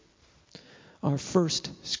Our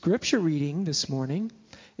first scripture reading this morning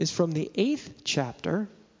is from the 8th chapter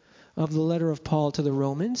of the letter of Paul to the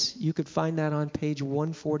Romans. You could find that on page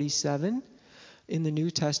 147 in the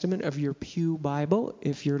New Testament of your Pew Bible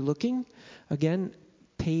if you're looking. Again,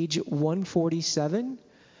 page 147,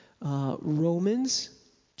 Romans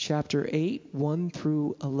chapter 8, 1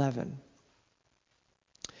 through 11.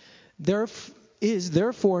 There is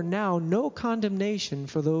therefore now no condemnation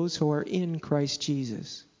for those who are in Christ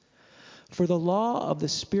Jesus. For the law of the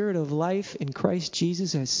Spirit of life in Christ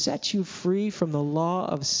Jesus has set you free from the law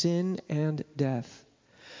of sin and death.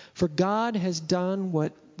 For God has done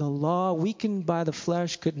what the law, weakened by the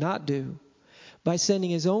flesh, could not do, by sending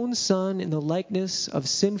his own Son in the likeness of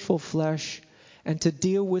sinful flesh, and to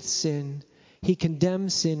deal with sin, he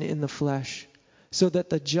condemned sin in the flesh, so that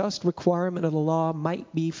the just requirement of the law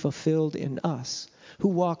might be fulfilled in us, who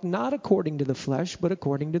walk not according to the flesh, but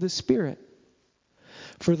according to the Spirit.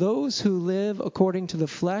 For those who live according to the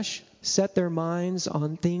flesh set their minds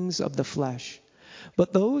on things of the flesh,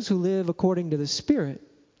 but those who live according to the Spirit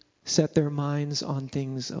set their minds on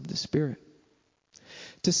things of the Spirit.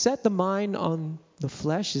 To set the mind on the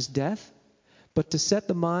flesh is death, but to set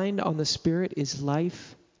the mind on the Spirit is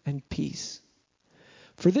life and peace.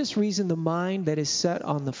 For this reason, the mind that is set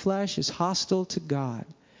on the flesh is hostile to God.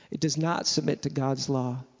 It does not submit to God's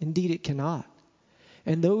law. Indeed, it cannot.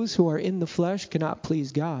 And those who are in the flesh cannot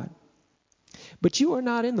please God. But you are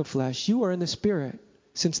not in the flesh, you are in the Spirit,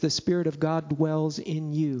 since the Spirit of God dwells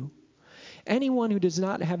in you. Anyone who does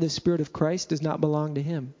not have the Spirit of Christ does not belong to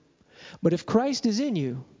him. But if Christ is in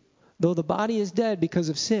you, though the body is dead because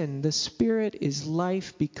of sin, the Spirit is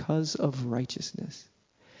life because of righteousness.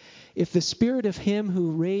 If the Spirit of him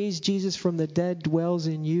who raised Jesus from the dead dwells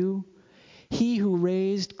in you, he who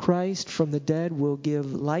raised Christ from the dead will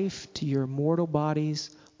give life to your mortal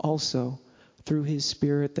bodies also through his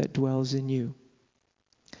Spirit that dwells in you.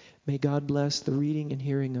 May God bless the reading and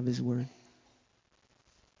hearing of his word.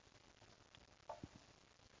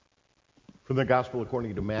 From the Gospel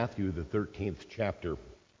according to Matthew, the 13th chapter.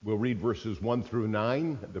 We'll read verses 1 through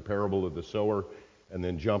 9, the parable of the sower, and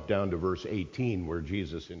then jump down to verse 18, where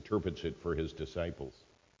Jesus interprets it for his disciples.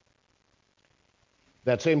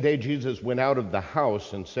 That same day Jesus went out of the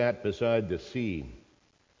house and sat beside the sea.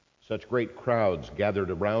 Such great crowds gathered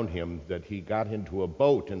around him that he got into a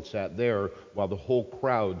boat and sat there while the whole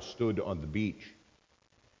crowd stood on the beach.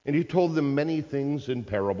 And he told them many things in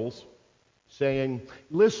parables, saying,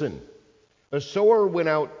 "Listen, a sower went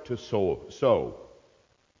out to sow.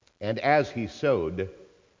 And as he sowed,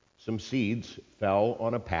 some seeds fell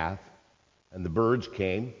on a path, and the birds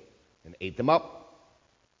came and ate them up.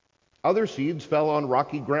 Other seeds fell on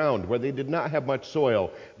rocky ground where they did not have much soil.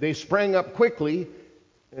 They sprang up quickly,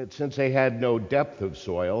 since they had no depth of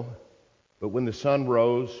soil. But when the sun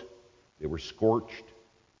rose, they were scorched,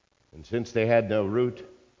 and since they had no root,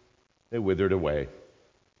 they withered away.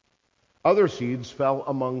 Other seeds fell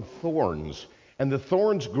among thorns, and the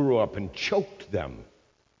thorns grew up and choked them.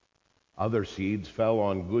 Other seeds fell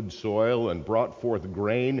on good soil and brought forth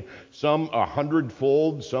grain, some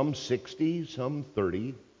 100-fold, some 60, some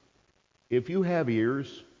 30. If you have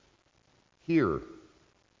ears, hear."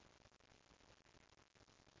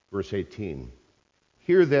 Verse 18.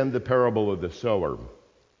 "Hear then the parable of the sower.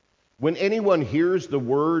 When anyone hears the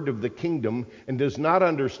word of the kingdom and does not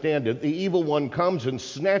understand it, the evil one comes and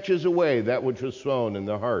snatches away that which was sown in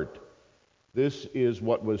the heart. This is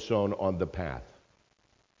what was sown on the path.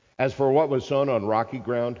 As for what was sown on rocky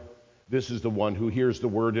ground, this is the one who hears the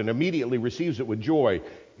word and immediately receives it with joy.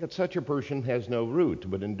 Yet such a person has no root,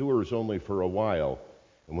 but endures only for a while.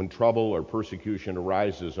 And when trouble or persecution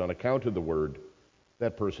arises on account of the word,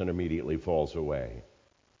 that person immediately falls away.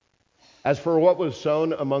 As for what was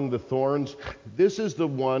sown among the thorns, this is the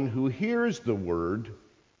one who hears the word,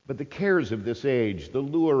 but the cares of this age, the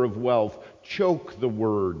lure of wealth, choke the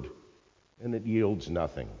word, and it yields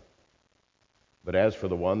nothing. But as for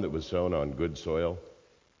the one that was sown on good soil,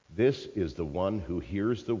 this is the one who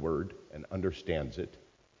hears the word and understands it,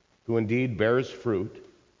 who indeed bears fruit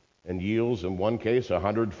and yields in one case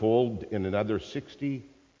 100-fold, in another 60,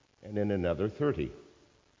 and in another 30.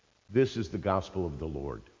 This is the gospel of the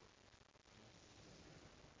Lord."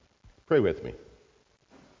 Pray with me.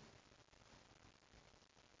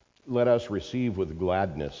 Let us receive with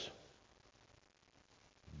gladness,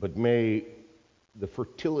 but may the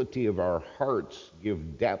fertility of our hearts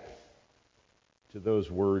give depth to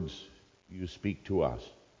those words you speak to us,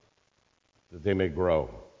 that they may grow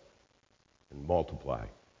and multiply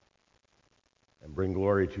and bring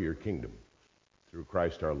glory to your kingdom through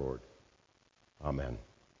Christ our Lord. Amen.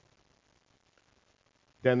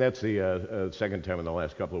 Dan, that's the second time in the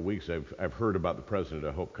last couple of weeks I've heard about the president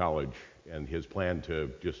of Hope College and his plan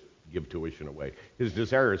to just give tuition away. His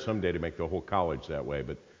desire is someday to make the whole college that way,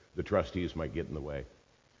 but the trustees might get in the way.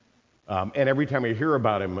 And every time I hear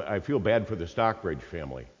about him, I feel bad for the Stockbridge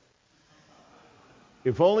family.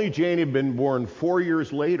 If only Jane had been born 4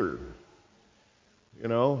 years later, you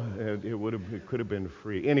know, it could have been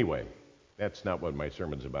free. Anyway, that's not what my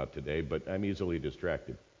sermon's about today, but I'm easily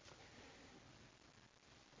distracted.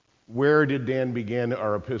 Where did Dan begin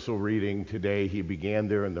our epistle reading today? He began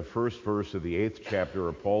there in the first verse of the 8th chapter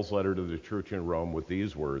of Paul's letter to the church in Rome with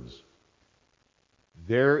these words: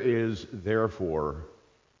 "There is therefore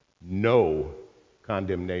no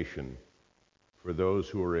condemnation for those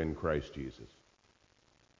who are in Christ Jesus."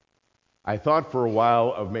 I thought for a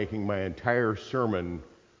while of making my entire sermon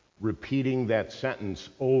repeating that sentence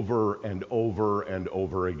over and over and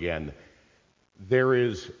over again. There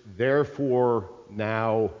is therefore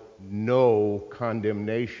now no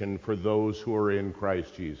condemnation for those who are in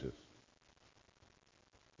Christ Jesus.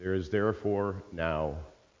 There is therefore now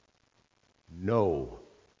no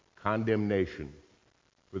condemnation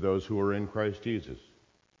for those who are in Christ Jesus.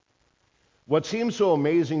 What seems so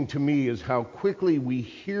amazing to me is how quickly we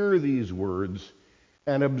hear these words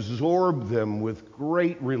and absorb them with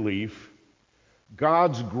great relief.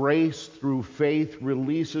 God's grace through faith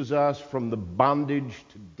releases us from the bondage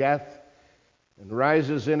to death and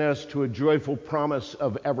rises in us to a joyful promise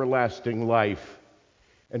of everlasting life.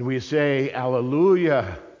 And we say,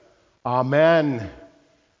 Alleluia, Amen,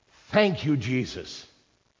 thank you, Jesus.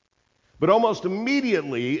 But almost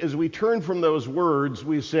immediately, as we turn from those words,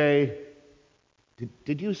 we say,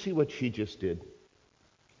 did you see what she just did?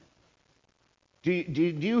 Do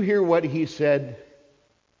you hear what he said?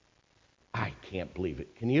 I can't believe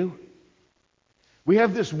it. Can you? We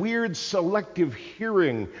have this weird selective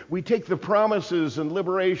hearing. We take the promises and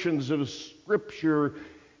liberations of Scripture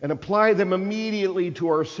and apply them immediately to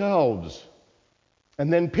ourselves,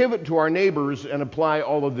 and then pivot to our neighbors and apply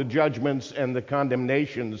all of the judgments and the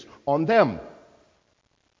condemnations on them.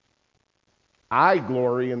 I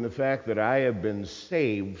glory in the fact that I have been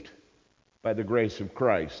saved by the grace of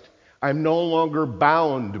Christ. I'm no longer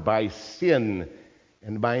bound by sin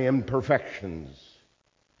and by imperfections.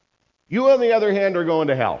 You, on the other hand, are going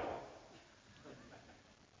to hell.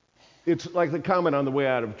 It's like the comment on the way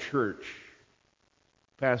out of church.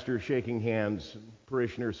 Pastor shaking hands,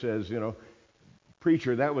 parishioner says, you know,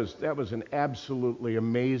 preacher, that was an absolutely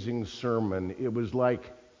amazing sermon. It was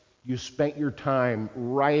like you spent your time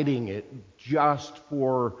writing it just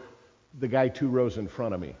for the guy 2 rows in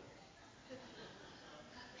front of me.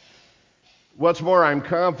 What's more, I'm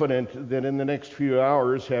confident that in the next few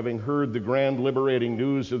hours, having heard the grand liberating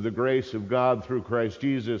news of the grace of God through Christ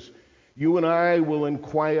Jesus, you and I will in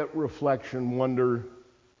quiet reflection wonder,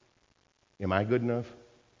 am I good enough?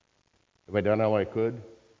 Have I done all I could?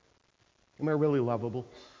 Am I really lovable?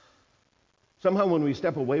 Somehow when we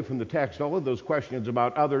step away from the text, all of those questions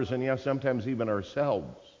about others, and yes, sometimes even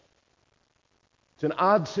ourselves. It's an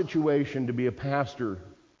odd situation to be a pastor,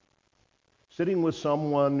 sitting with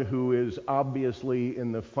someone who is obviously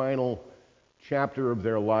in the final chapter of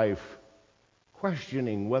their life,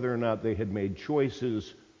 questioning whether or not they had made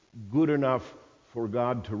choices good enough for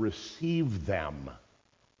God to receive them.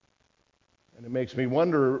 And it makes me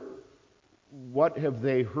wonder, what have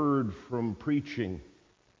they heard from preaching,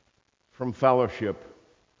 from fellowship,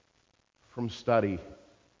 from study?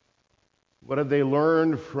 What have they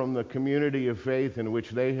learned from the community of faith in which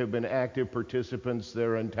they have been active participants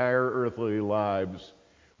their entire earthly lives?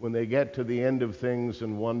 When they get to the end of things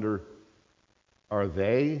and wonder, are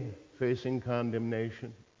they facing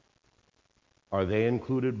condemnation? Are they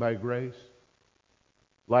included by grace?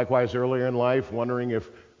 Likewise, earlier in life, wondering if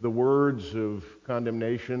the words of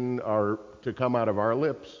condemnation are to come out of our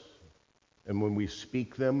lips. And when we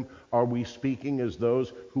speak them, are we speaking as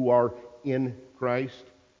those who are in Christ?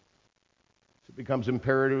 It becomes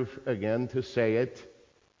imperative again to say it.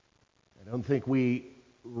 I don't think we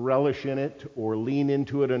relish in it or lean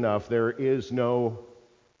into it enough. There is no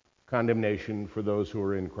condemnation for those who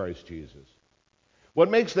are in Christ Jesus. What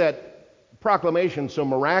makes that proclamation so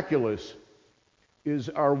miraculous is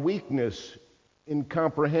our weakness in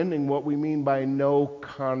comprehending what we mean by no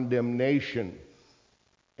condemnation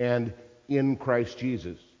and in Christ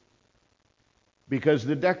Jesus. Because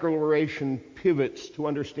the declaration pivots to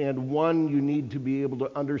understand one, you need to be able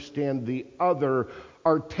to understand the other.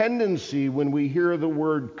 Our tendency when we hear the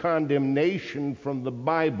word condemnation from the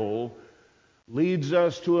Bible leads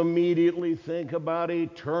us to immediately think about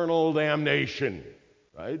eternal damnation,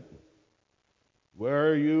 right?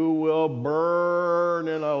 Where you will burn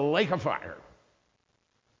in a lake of fire.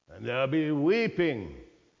 And there'll be weeping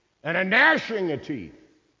and a gnashing of teeth,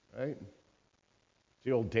 right? It's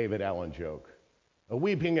the old David Allen joke. A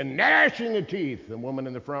weeping and gnashing of teeth. The woman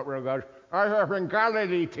in the front row goes, I haven't got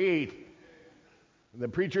any teeth. And the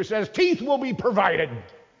preacher says, teeth will be provided.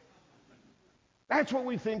 That's what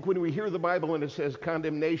we think when we hear the Bible and it says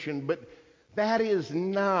condemnation, but that is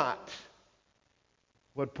not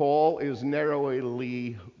what Paul is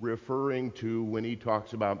narrowly referring to when he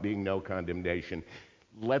talks about being no condemnation.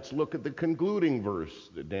 Let's look at the concluding verse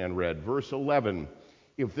that Dan read, verse 11.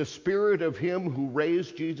 If the spirit of him who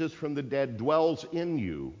raised Jesus from the dead dwells in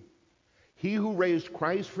you, he who raised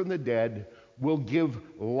Christ from the dead will give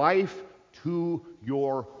life to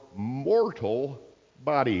your mortal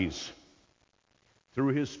bodies through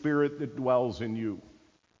his spirit that dwells in you.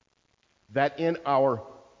 That in our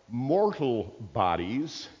mortal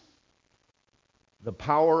bodies, the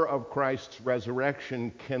power of Christ's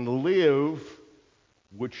resurrection can live,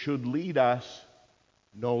 which should lead us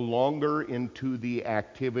no longer into the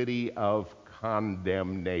activity of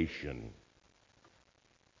condemnation.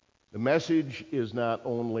 The message is not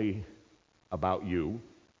only about you,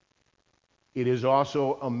 it is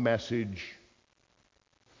also a message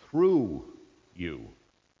through you.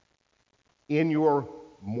 In your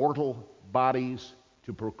mortal bodies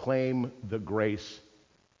to proclaim the grace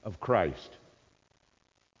of Christ.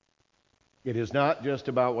 It is not just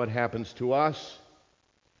about what happens to us,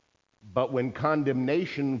 but when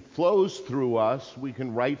condemnation flows through us, we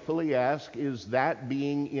can rightfully ask, is that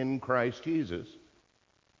being in Christ Jesus?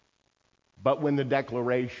 But when the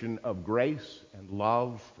declaration of grace and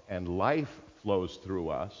love and life flows through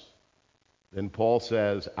us, then Paul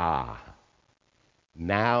says,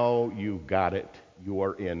 now you've got it. You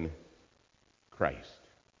are in Christ.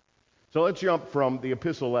 So let's jump from the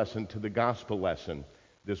epistle lesson to the gospel lesson.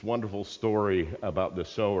 This wonderful story about the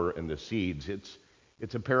sower and the seeds.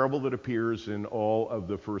 It's a parable that appears in all of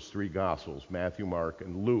the first three gospels, Matthew, Mark,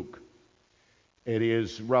 and Luke. It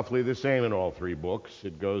is roughly the same in all three books.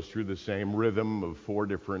 It goes through the same rhythm of four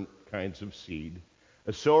different kinds of seed.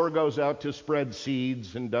 A sower goes out to spread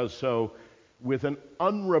seeds and does so with an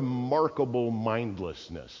unremarkable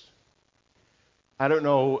mindlessness. I don't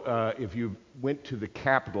know if you went to the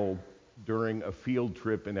Capitol during a field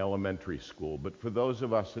trip in elementary school, but for those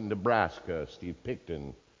of us in Nebraska, Steve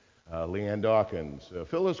Picton, Leanne Dawkins,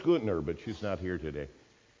 Phyllis Gutner, but she's not here today.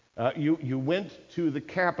 You went to the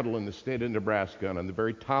Capitol in the state of Nebraska, and on the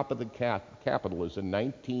very top of the Capitol is a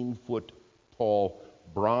 19-foot tall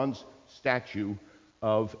bronze statue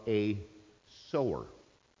of a sower.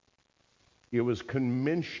 It was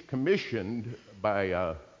commissioned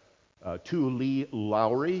by to Lee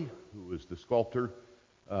Lowry, who was the sculptor,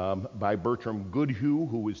 by Bertram Goodhue,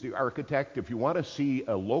 who was the architect. If you want to see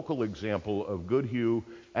a local example of Goodhue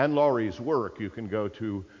and Lowry's work, you can go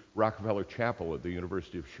to Rockefeller Chapel at the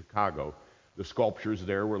University of Chicago. The sculptures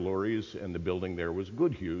there were Lowry's, and the building there was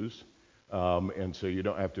Goodhue's. And so you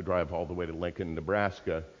don't have to drive all the way to Lincoln,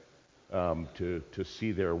 Nebraska, to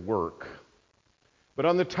see their work. But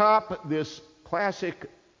on the top, this classic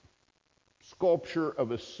sculpture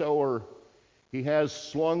of a sower, he has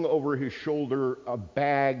slung over his shoulder a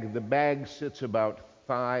bag. The bag sits about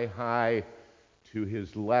thigh high to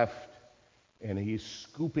his left, and he's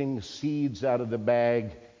scooping seeds out of the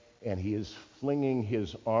bag, and he is flinging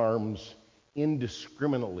his arms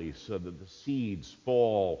indiscriminately so that the seeds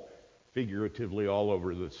fall figuratively all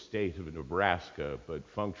over the state of Nebraska, but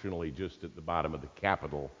functionally just at the bottom of the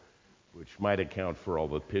Capitol, which might account for all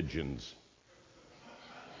the pigeons.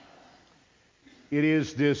 It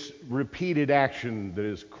is this repeated action that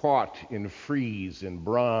is caught in frieze and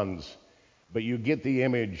bronze, but you get the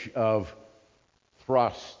image of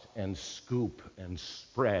thrust and scoop and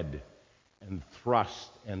spread, and thrust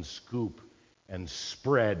and scoop and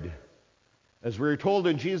spread. As we're told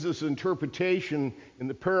in Jesus' interpretation in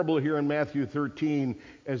the parable here in Matthew 13,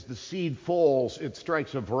 as the seed falls, it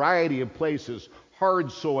strikes a variety of places: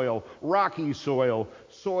 hard soil, rocky soil,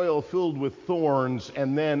 soil filled with thorns,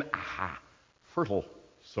 and then, fertile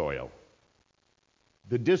soil.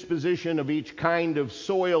 The disposition of each kind of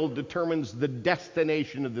soil determines the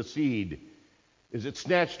destination of the seed. Is it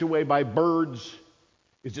snatched away by birds?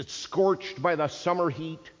 Is it scorched by the summer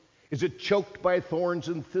heat? Is it choked by thorns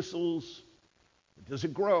and thistles? Or does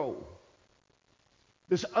it grow?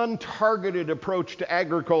 This untargeted approach to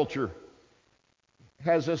agriculture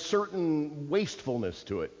has a certain wastefulness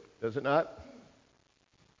to it, does it not?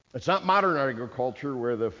 It's not modern agriculture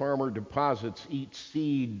where the farmer deposits each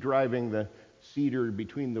seed, driving the seeder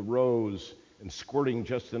between the rows and squirting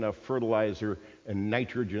just enough fertilizer and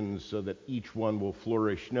nitrogen so that each one will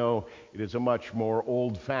flourish. No, it is a much more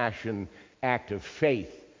old-fashioned act of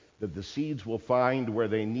faith that the seeds will find where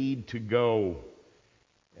they need to go.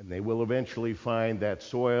 And they will eventually find that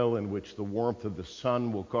soil in which the warmth of the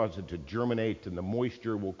sun will cause it to germinate and the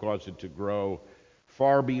moisture will cause it to grow,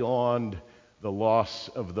 far beyond the loss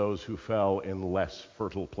of those who fell in less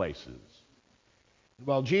fertile places.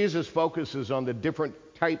 While Jesus focuses on the different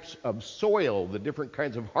types of soil, the different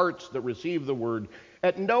kinds of hearts that receive the word,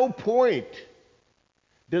 at no point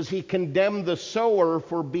does he condemn the sower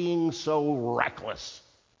for being so reckless.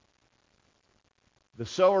 The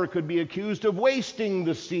sower could be accused of wasting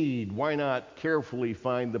the seed. Why not carefully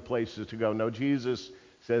find the places to go? No, Jesus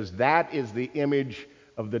says that is the image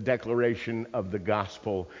of the declaration of the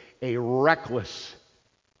gospel, a reckless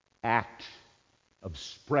act of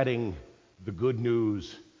spreading the good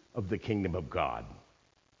news of the kingdom of God.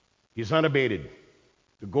 He's unabated.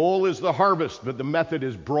 The goal is the harvest, but the method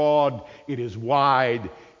is broad, it is wide,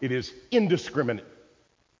 it is indiscriminate.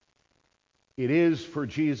 It is, for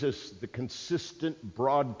Jesus, the consistent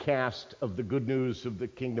broadcast of the good news of the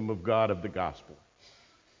kingdom of God, of the gospel.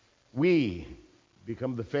 We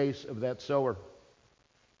become the face of that sower,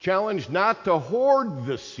 challenged not to hoard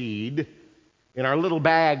the seed in our little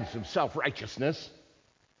bags of self-righteousness,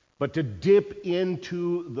 but to dip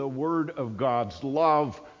into the word of God's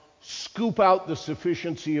love, scoop out the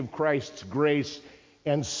sufficiency of Christ's grace,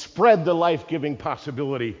 and spread the life-giving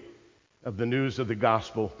possibility of the news of the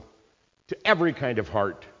gospel to every kind of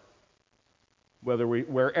heart,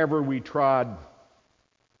 wherever we trod,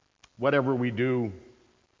 whatever we do.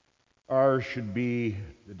 Ours should be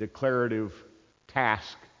the declarative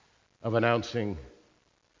task of announcing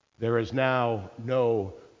there is now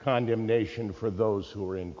no condemnation for those who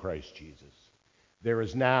are in Christ Jesus. There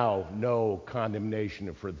is now no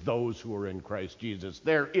condemnation for those who are in Christ Jesus.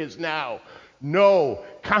 There is now no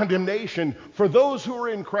condemnation for those who are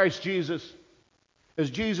in Christ Jesus. As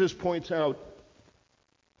Jesus points out,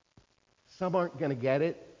 some aren't going to get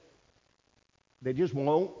it. They just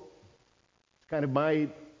won't. It's kind of my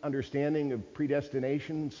understanding of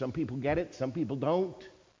predestination. Some people get it, some people don't.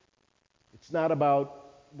 It's not about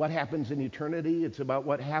what happens in eternity. It's about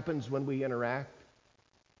what happens when we interact.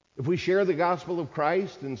 If we share the gospel of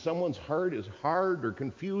Christ and someone's heart is hard or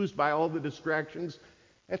confused by all the distractions,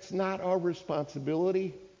 that's not our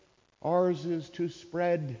responsibility. Ours is to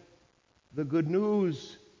spread the good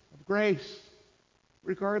news of grace,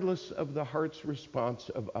 regardless of the heart's response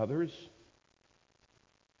of others.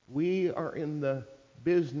 We are in the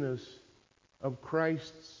business of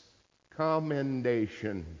Christ's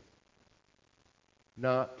commendation,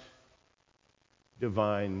 not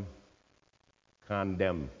divine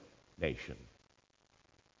condemnation.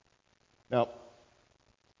 Now,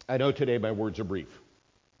 I know today my words are brief.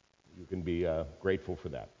 You can be grateful for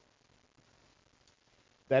that.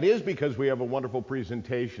 That is because we have a wonderful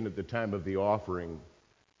presentation at the time of the offering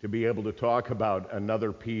to be able to talk about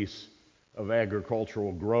another piece of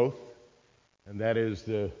agricultural growth, and that is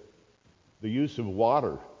the use of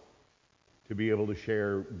water to be able to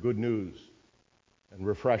share good news and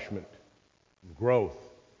refreshment and growth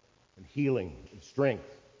and healing and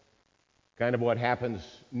strength. Kind of what happens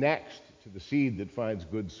next to the seed that finds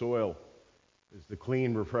good soil is the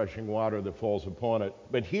clean, refreshing water that falls upon it.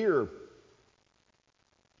 But here,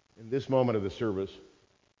 in this moment of the service,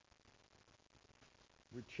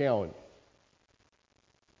 we're challenged.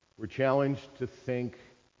 We're challenged to think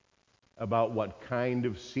about what kind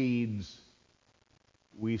of seeds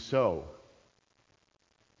we sow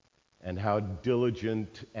and how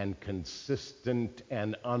diligent and consistent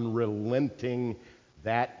and unrelenting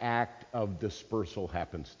that act of dispersal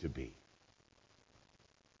happens to be.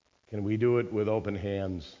 Can we do it with open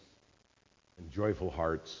hands and joyful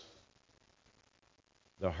hearts?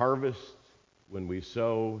 The harvest, when we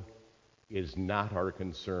sow, is not our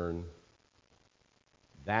concern.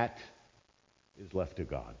 That is left to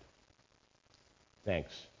God.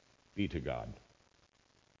 Thanks be to God.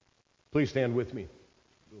 Please stand with me.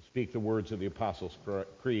 We'll speak the words of the Apostles'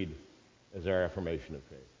 Creed as our affirmation of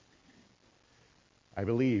faith. I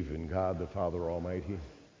believe in God the Father Almighty,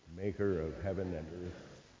 maker of heaven and earth,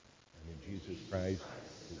 and in Jesus Christ,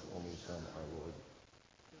 his only Son, our Lord,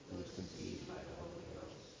 who was conceived by the Holy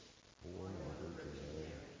Ghost, born of the Virgin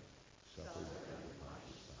Mary, suffered under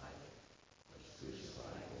Pontius Pilate, was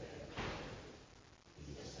crucified and dead.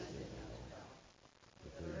 He descended into hell.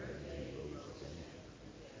 The third day he rose again from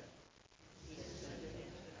the dead. He ascended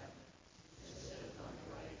into heaven, and sitteth on the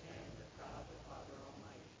right hand of God the Father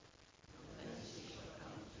Almighty. From thence he shall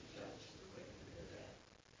come to judge the quick and the dead.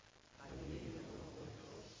 I believe in the Holy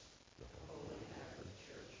Ghost, the Holy Catholic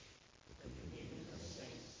Church, the communion of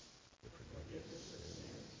saints, the forgiveness of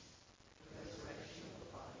sins, the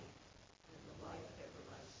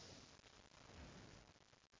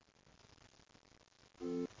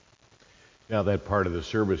Now that part of the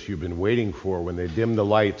service you've been waiting for, when they dim the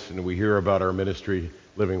lights and we hear about our ministry,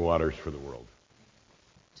 Living Waters for the World.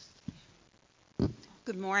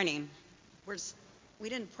 Good morning. We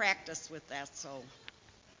didn't practice with that, so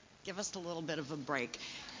give us a little bit of a break.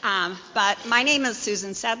 But my name is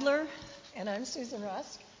Susan Sedler. And I'm Susan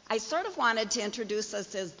Rusk. I sort of wanted to introduce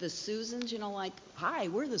us as the Susans, like, hi,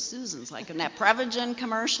 we're the Susans, like in that Prevagen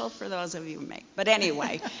commercial, for those of you who make. But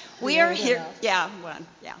anyway, we are here.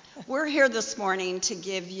 We're here this morning to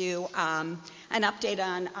give you an update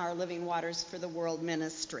on our Living Waters for the World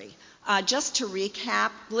ministry. Just to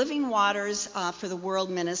recap, Living Waters for the World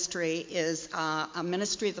ministry is a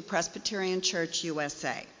ministry of the Presbyterian Church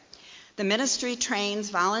USA. The ministry trains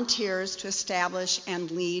volunteers to establish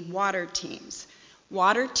and lead water teams.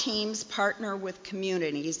 Water teams partner with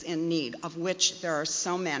communities in need, of which there are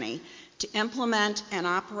so many, to implement and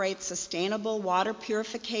operate sustainable water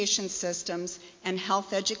purification systems and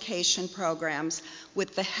health education programs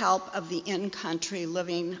with the help of the in-country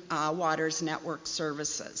Living Waters Network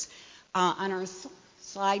services. On our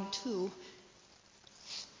slide 2,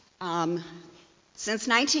 since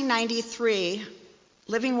 1993,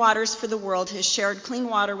 Living Waters for the World has shared clean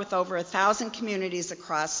water with over 1,000 communities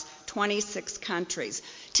across 26 countries.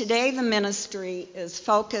 Today, the ministry is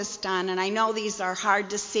focused on, and I know these are hard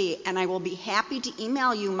to see, and I will be happy to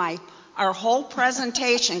email you our whole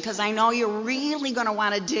presentation, because I know you're really going to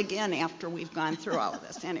want to dig in after we've gone through all of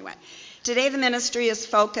this. Anyway, today the ministry is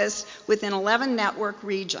focused within 11 network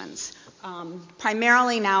regions,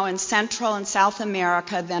 primarily now in Central and South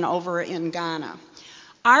America, then over in Ghana.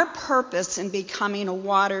 Our purpose in becoming a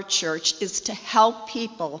water church is to help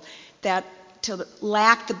people to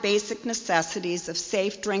lack the basic necessities of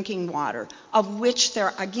safe drinking water, of which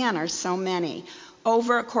there, again, are so many.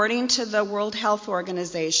 According to the World Health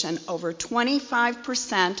Organization, over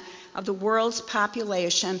 25% of the world's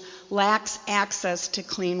population lacks access to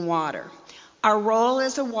clean water. Our role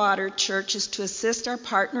as a water church is to assist our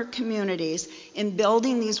partner communities in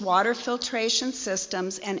building these water filtration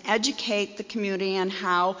systems and educate the community on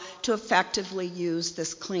how to effectively use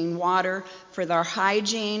this clean water for their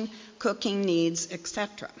hygiene, cooking needs,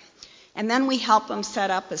 etc. And then we help them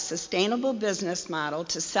set up a sustainable business model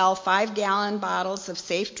to sell 5-gallon bottles of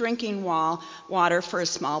safe drinking water for a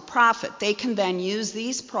small profit. They can then use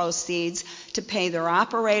these proceeds to pay their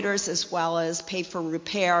operators as well as pay for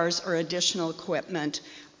repairs or additional equipment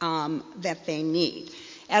that they need.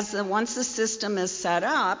 Once the system is set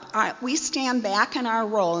up, we stand back in our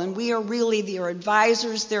role, and we are really their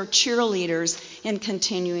advisors, their cheerleaders in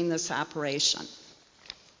continuing this operation.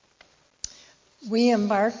 We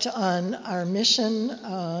embarked on our mission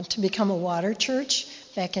to become a water church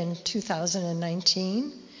back in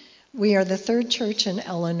 2019. We are the third church in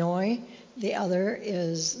Illinois. The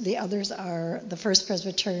others are the First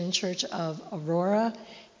Presbyterian Church of Aurora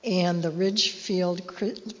and the Ridgefield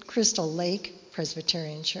Crystal Lake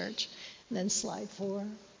Presbyterian Church. And then slide 4.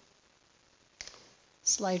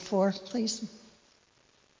 Slide 4, please.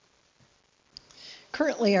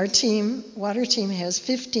 Currently, our water team has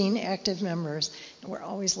 15 active members, and we're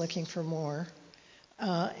always looking for more.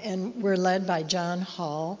 And we're led by John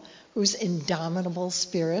Hall, whose indomitable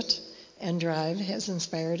spirit and drive has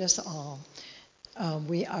inspired us all.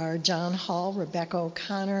 We are John Hall, Rebecca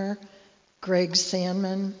O'Connor, Greg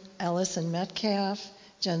Sandman, Allison Metcalf,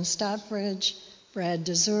 Jen Stockbridge, Brad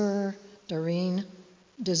Dezer, Doreen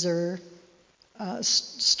Dezer,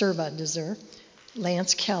 Sturba Dezer,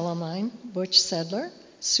 Lance Calamine, Butch Sedler,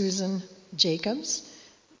 Susan Jacobs,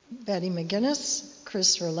 Betty McGinnis,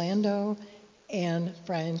 Chris Orlando, and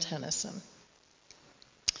Brian Tennyson.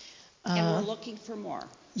 And we're looking for more.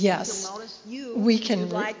 Yes. You'll notice if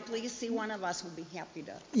you'd like, please see one of us. We'll be happy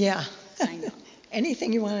to sign up.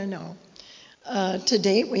 Anything you want to know. To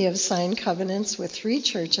date, we have signed covenants with 3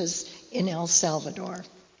 churches in El Salvador.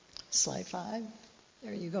 Slide 5.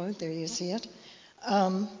 There you go. There you see it.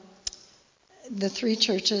 The 3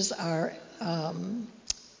 churches are in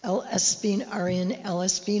El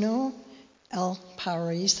Espino, El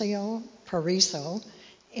Paraiso,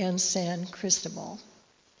 and San Cristobal.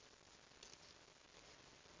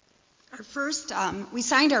 We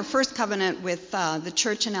signed our first covenant with the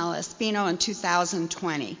church in El Espino in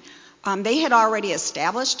 2020. They had already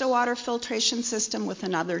established a water filtration system with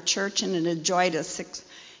another church and had enjoyed a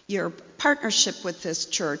 6-year partnership with this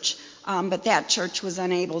church, but that church was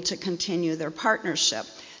unable to continue their partnership.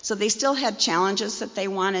 So they still had challenges that they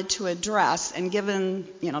wanted to address, and given,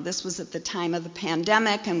 this was at the time of the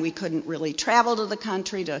pandemic and we couldn't really travel to the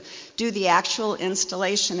country to do the actual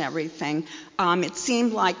installation and everything, it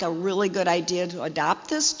seemed like a really good idea to adopt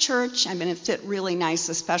this church. I mean, it fit really nice,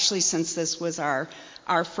 especially since this was our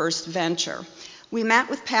first venture. We met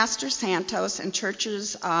with Pastor Santos and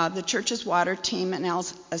the church's water team and El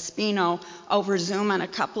Espino over Zoom on a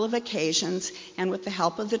couple of occasions, and with the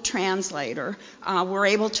help of the translator, we're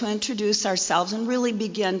able to introduce ourselves and really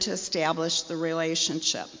begin to establish the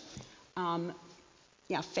relationship.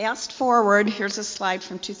 Fast forward, here's a slide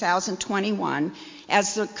from 2021.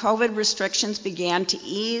 As the COVID restrictions began to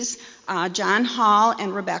ease, John Hall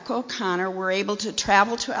and Rebecca O'Connor were able to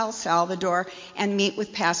travel to El Salvador and meet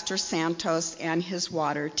with Pastor Santos and his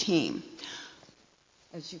water team.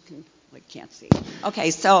 As you can't see.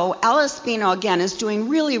 Okay, so El Espino, again, is doing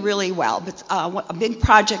really, really well. But a big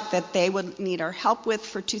project that they would need our help with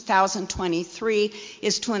for 2023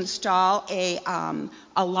 is to install a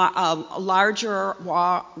larger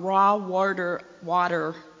raw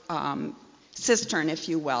water cistern, if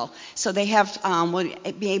you will. So they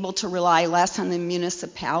would be able to rely less on the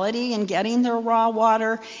municipality in getting their raw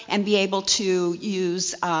water, and be able to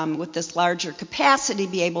use, with this larger capacity,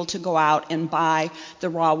 be able to go out and buy the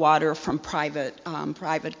raw water from private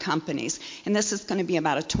companies. And this is going to be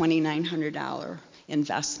about a $2,900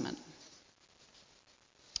 investment.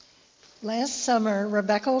 Last summer,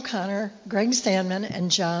 Rebecca O'Connor, Greg Sandman,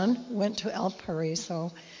 and John went to El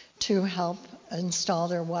Paraiso to help install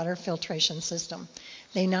their water filtration system.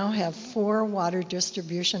 They now have 4 water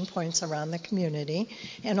distribution points around the community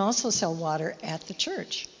and also sell water at the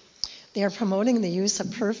church. They are promoting the use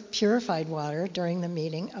of purified water during the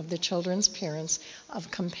meeting of the Children's Parents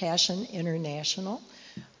of Compassion International,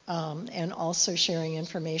 and also sharing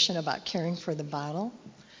information about caring for the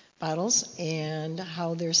bottles and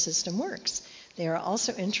how their system works. They are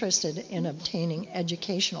also interested in obtaining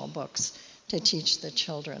educational books to teach the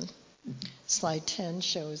children. Slide 10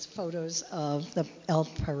 shows photos of the El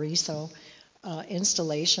Paraiso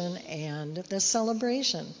installation and the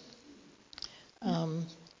celebration.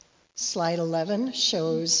 Slide 11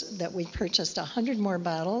 shows that we purchased 100 more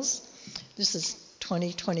bottles. This is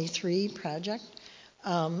 2023 project,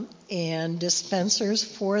 and dispensers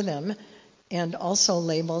for them, and also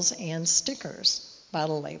labels and stickers,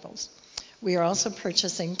 bottle labels. We are also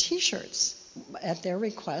purchasing T-shirts at their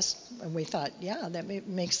request, and we thought, that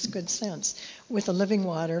makes good sense, with the Living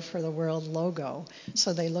Water for the World logo,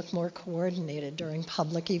 so they look more coordinated during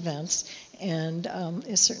public events, and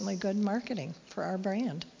is certainly good marketing for our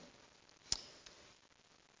brand.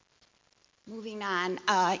 Moving on,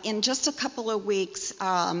 in just a couple of weeks,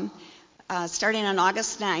 starting on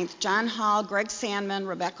August 9th, John Hall, Greg Sandman,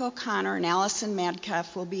 Rebecca O'Connor, and Allison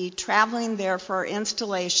Madcalf will be traveling there for our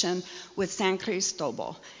installation with San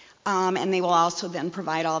Cristobal. And they will also then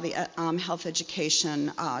provide all the health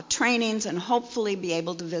education trainings, and hopefully be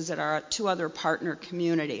able to visit our 2 other partner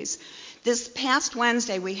communities. This past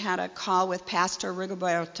Wednesday, we had a call with Pastor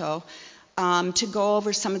Rigoberto to go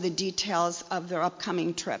over some of the details of their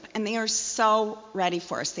upcoming trip. And they are so ready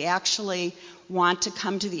for us. They actually want to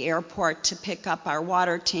come to the airport to pick up our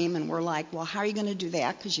water team, and we're like, well, how are you going to do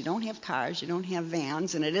that? Because you don't have cars, you don't have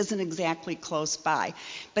vans, and it isn't exactly close by.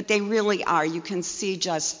 But they really are. You can see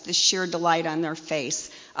just the sheer delight on their face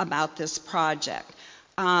about this project.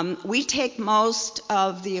 We take most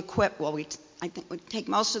of the equipment, I think we take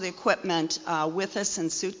most of the equipment with us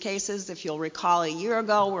in suitcases. If you'll recall, a year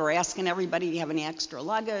ago, we were asking everybody, do you have any extra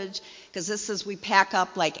luggage? Because we pack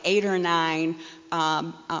up like 8 or 9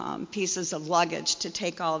 pieces of luggage to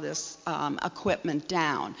take all this equipment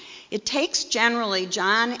down. It takes generally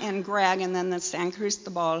John and Greg and then the San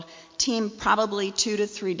Cristobal team probably 2 to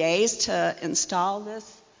 3 days to install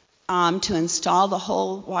this. To install the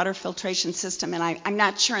whole water filtration system. And I'm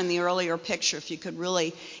not sure in the earlier picture if you could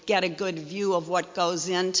really get a good view of what goes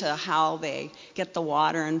into how they get the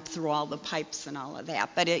water and through all the pipes and all of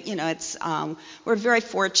that. But we're very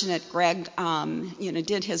fortunate. Greg,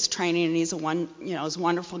 did his training, and he's a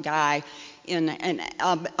wonderful guy in an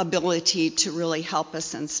ability to really help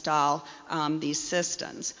us install these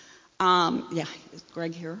systems. Is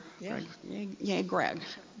Greg here? Yeah. Greg. Greg.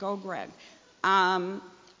 Go, Greg.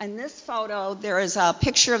 In this photo, there is a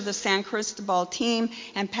picture of the San Cristobal team,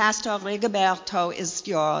 and Pastor Rigoberto is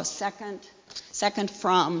your second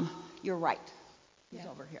from your right. He's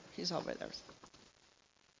over here. He's over there.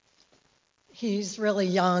 He's really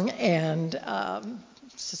young and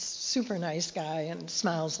super nice guy and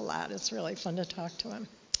smiles a lot. It's really fun to talk to him.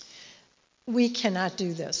 We cannot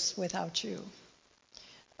do this without you.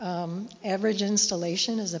 Average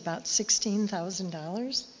installation is about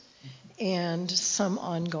 $16,000, and some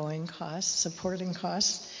ongoing costs, supporting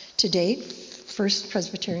costs. To date, First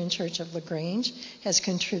Presbyterian Church of LaGrange has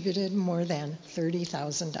contributed more than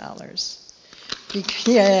 $30,000.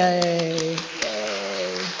 Yay!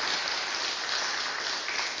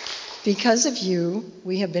 Because of you,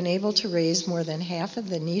 we have been able to raise more than half of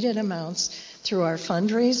the needed amounts through our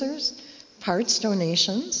fundraisers, parts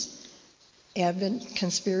donations, Advent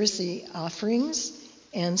conspiracy offerings,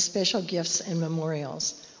 and special gifts and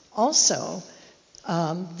memorials. Also,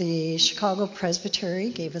 the Chicago Presbytery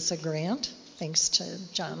gave us a grant, thanks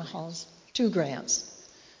to John Hall's, 2 grants,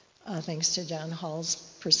 thanks to John Hall's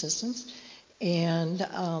persistence. And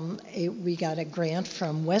we got a grant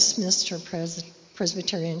from Westminster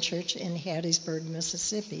Presbyterian Church in Hattiesburg,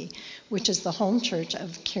 Mississippi, which is the home church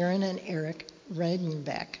of Karen and Eric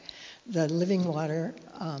Reidenbeck, the Living Water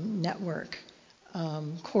Network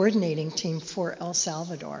coordinating team for El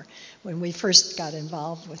Salvador. When we first got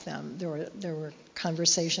involved with them, there were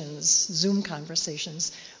conversations, Zoom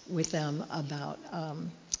conversations with them about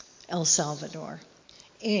El Salvador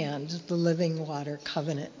and the Living Water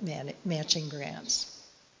Covenant matching grants.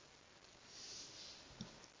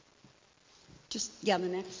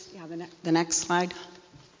 The next slide.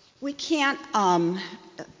 We can't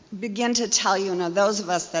begin to tell you, those of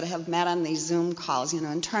us that have met on these Zoom calls,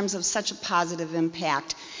 in terms of such a positive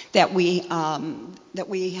impact that we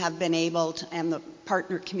have been able to, and the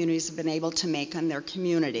partner communities have been able to make on their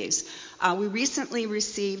communities. We recently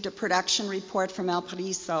received a production report from El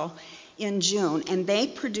Pariso in June, and they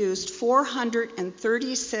produced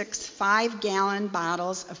 436 5-gallon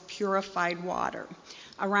bottles of purified water.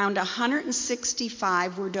 Around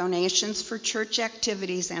 165 were donations for church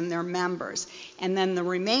activities and their members. And then the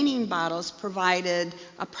remaining bottles provided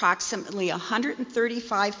approximately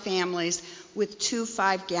 135 families with 2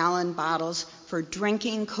 5-gallon bottles for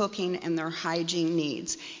drinking, cooking, and their hygiene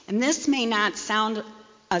needs. And this may not sound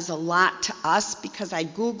as a lot to us because I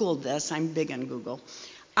Googled this. I'm big on Google.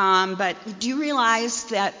 But do you realize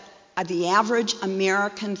that the average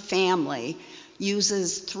American family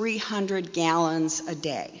uses 300 gallons a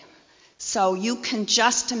day? So you can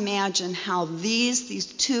just imagine how these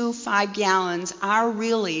 2 5-gallons are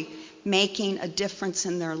really making a difference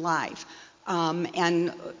in their life.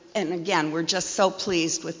 And again, we're just so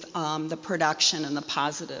pleased with the production and the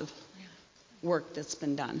positive work that's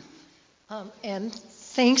been done. And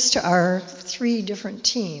thanks to our 3 different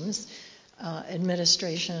teams,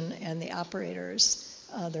 administration and the operators,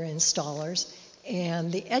 their installers,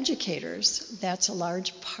 and the educators, that's a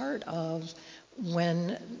large part of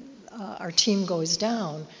when our team goes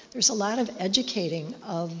down. There's a lot of educating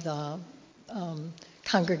of the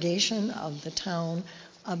congregation, of the town,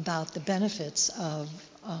 about the benefits of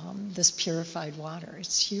this purified water.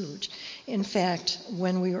 It's huge. In fact,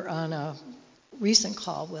 when we were on a recent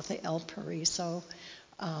call with the El Pariso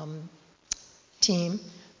team,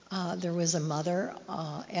 there was a mother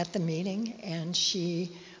at the meeting, and she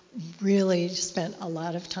really spent a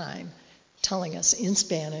lot of time telling us in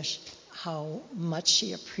Spanish how much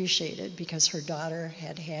she appreciated, because her daughter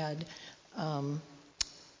had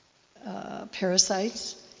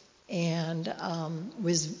parasites and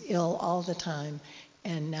was ill all the time,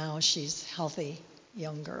 and now she's a healthy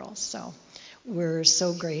young girl. So we're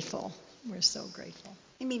so grateful. We're so grateful.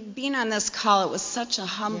 I mean, being on this call, it was such a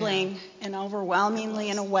humbling and overwhelmingly,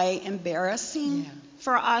 in a way, embarrassing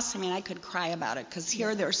for us. I mean, I could cry about it, because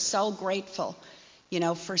here they're so grateful,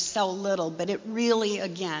 for so little. But it really,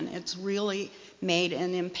 again, it's really made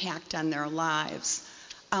an impact on their lives.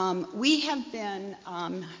 We have been,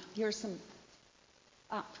 here's some,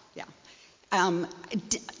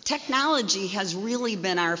 technology has really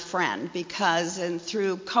been our friend, because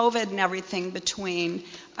through COVID and everything between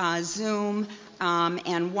Zoom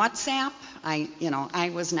and WhatsApp,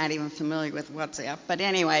 I was not even familiar with WhatsApp, but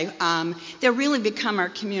anyway, they really become our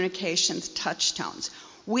communications touchstones.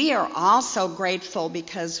 We are also grateful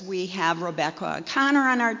because we have Rebecca O'Connor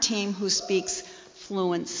on our team who speaks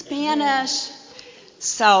fluent Spanish.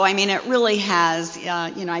 So, I mean, it really has,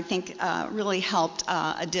 I think, really helped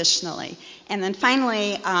additionally. And then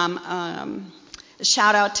finally, a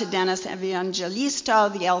shout out to Dennis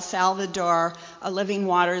Evangelisto, the El Salvador Living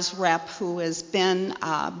Waters rep, who has been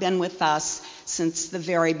with us since the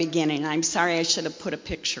very beginning. I'm sorry, I should have put a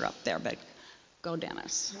picture up there, but go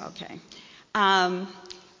Dennis. Okay.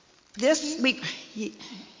 This week,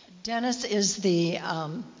 Dennis is the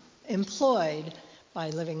employed by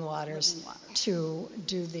Living Waters to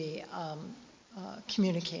do the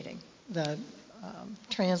communicating, the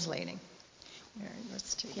translating. Here,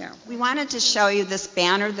 let's take Here, we wanted to show you this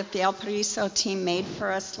banner that the El Paraiso team made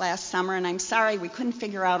for us last summer, and I'm sorry we couldn't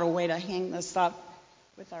figure out a way to hang this up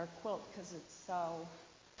with our quilt because it's so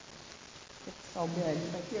big.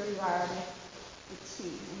 But here you are, the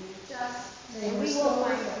team. And we will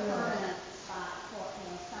find a permanent spot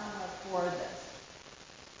somewhere for this.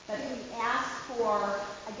 But we asked for your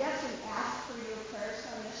prayers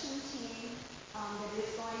for our mission team that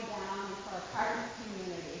is going down and for our partner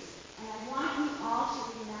communities. And I want you all to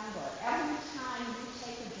remember, every time you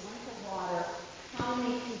take a drink of water, how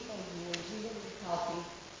many people you are really helping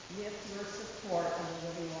with your support of the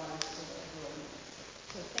Living Waters for the World Ministry.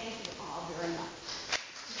 So thank you all very much.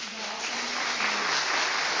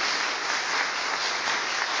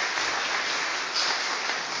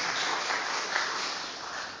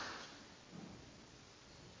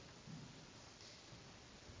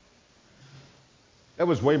 That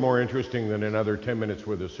was way more interesting than another 10 minutes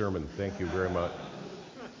worth of sermon. Thank you very much.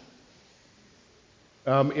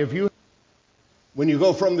 When you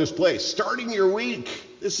go from this place, starting your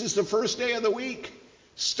week, this is the first day of the week.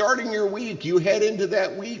 Starting your week, you head into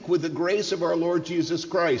that week with the grace of our Lord Jesus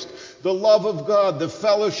Christ, the love of God, the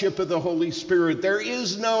fellowship of the Holy Spirit. There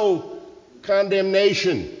is no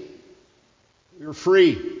condemnation. You're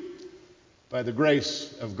free by the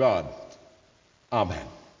grace of God. Amen.